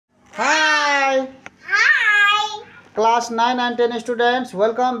class 9 and 10 students,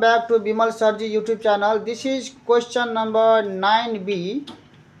 welcome back to Bimal Sarji YouTube channel. This is question number 9b,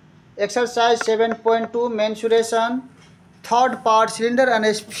 exercise 7.2, mensuration, third part, cylinder and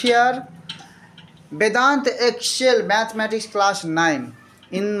sphere, Vedanta Excel Mathematics class 9.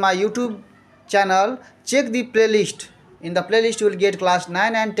 In my YouTube channel, check the playlist. In the playlist, you will get class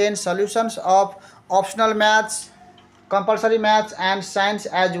 9 and 10 solutions of optional maths, compulsory maths and science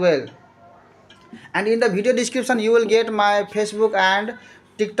as well. And in the video description you will get my Facebook and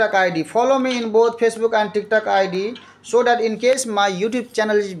TikTok ID. Follow me in both Facebook and TikTok ID, so that in case my YouTube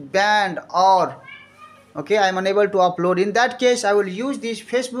channel is banned or I am unable to upload, in that case I will use this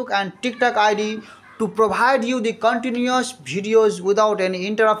Facebook and TikTok ID to provide you the continuous videos without any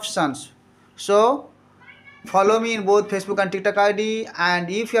interruptions. So follow me in both Facebook and TikTok ID. And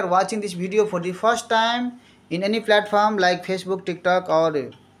if you are watching this video for the first time in any platform like Facebook, TikTok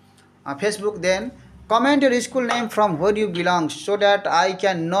or Facebook, then comment your school name from where you belong, so that I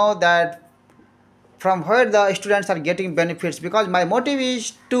can know that from where the students are getting benefits, because my motive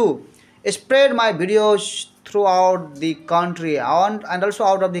is to spread my videos throughout the country and also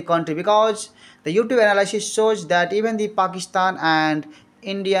out of the country, because the YouTube analysis shows that even the Pakistan and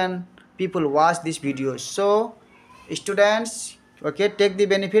Indian people watch these videos. So students, take the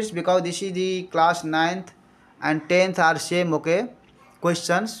benefits, because this is the class 9th and 10th are same,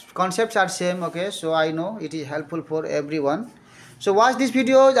 questions, concepts are same, so I know it is helpful for everyone. So watch these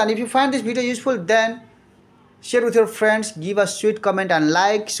videos, and if you find this video useful, then share with your friends, give a sweet comment and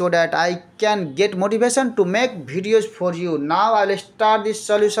like, so that I can get motivation to make videos for you. Now I will start this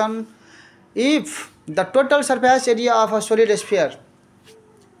solution. If the total surface area of a solid sphere,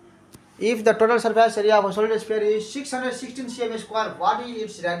 is 616 cm², what is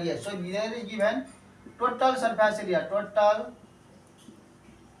its radius? So there is given total surface area,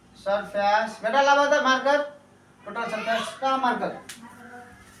 surface, बेटा लगा था marker, total surface का marker,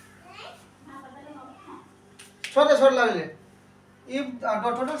 छोड़ लगा ले. If the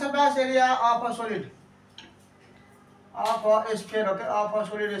total surface area of a solid, of a sphere, of a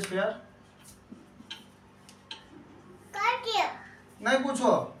solid sphere, नहीं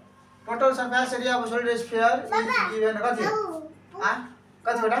पूछो, total surface area of a solid sphere is given कथी,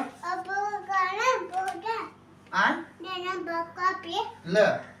 कथी बेटा, ले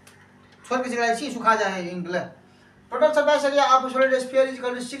छोड़ के सिखाई छी सुखा जाए Ingle. Total surface area of a solid sphere is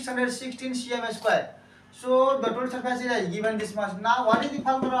equal to 616 cm². So the total surface area is given this much. Now what is the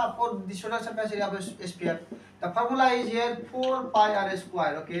formula for the total surface area of a sphere? The formula is here 4 pi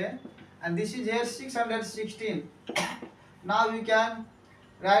r², and this is here 616. Now we can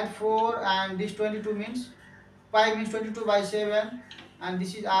write 4, and this 22 means pi means 22 by 7, and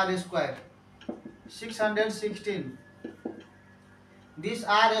this is r², 616. This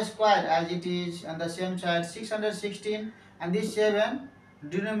r² as it is on the same side, 616, and this 7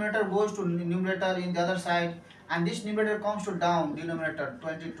 denominator goes to numerator in the other side, and this numerator comes to down denominator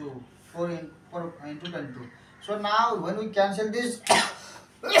 22, 4 into 22. So now when we cancel this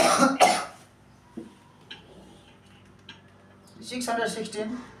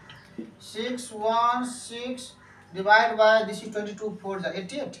 616, 616 divided by this is 22, 4 is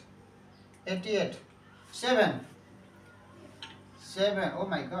 88, 7, oh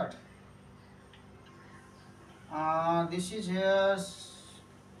my god, this is here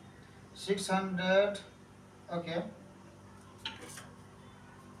 600,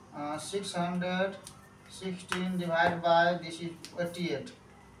 616 divided by this is 88,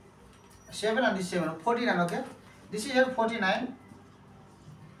 7 and this 7, 49, this is here 49.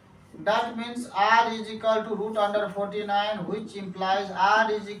 That means r is equal to root under 49, which implies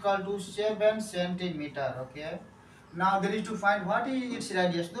r is equal to 7 centimeter. Now there is to find what is its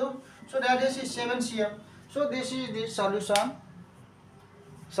radius though. So radius is 7 cm. So this is the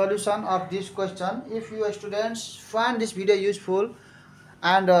solution of this question. If you students find this video useful,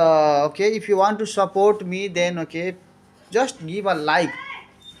 and if you want to support me, then just give a like,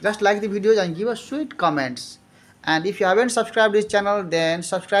 just like the videos and give us sweet comments. And if you haven't subscribed this channel, then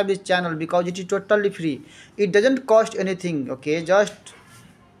subscribe this channel, because it is totally free. It doesn't cost anything.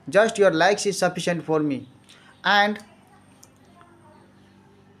 Just your likes is sufficient for me. And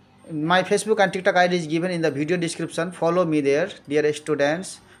my Facebook and TikTok ID is given in the video description. Follow me there, dear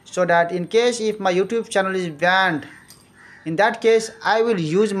students, so that in case if my YouTube channel is banned, in that case I will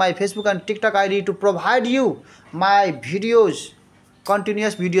use my Facebook and TikTok ID to provide you my videos,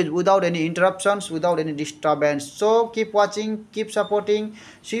 continuous videos without any interruptions, without any disturbance. So keep watching, keep supporting.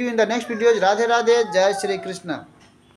 See you in the next videos. Radhe Radhe, Jai Shri Krishna.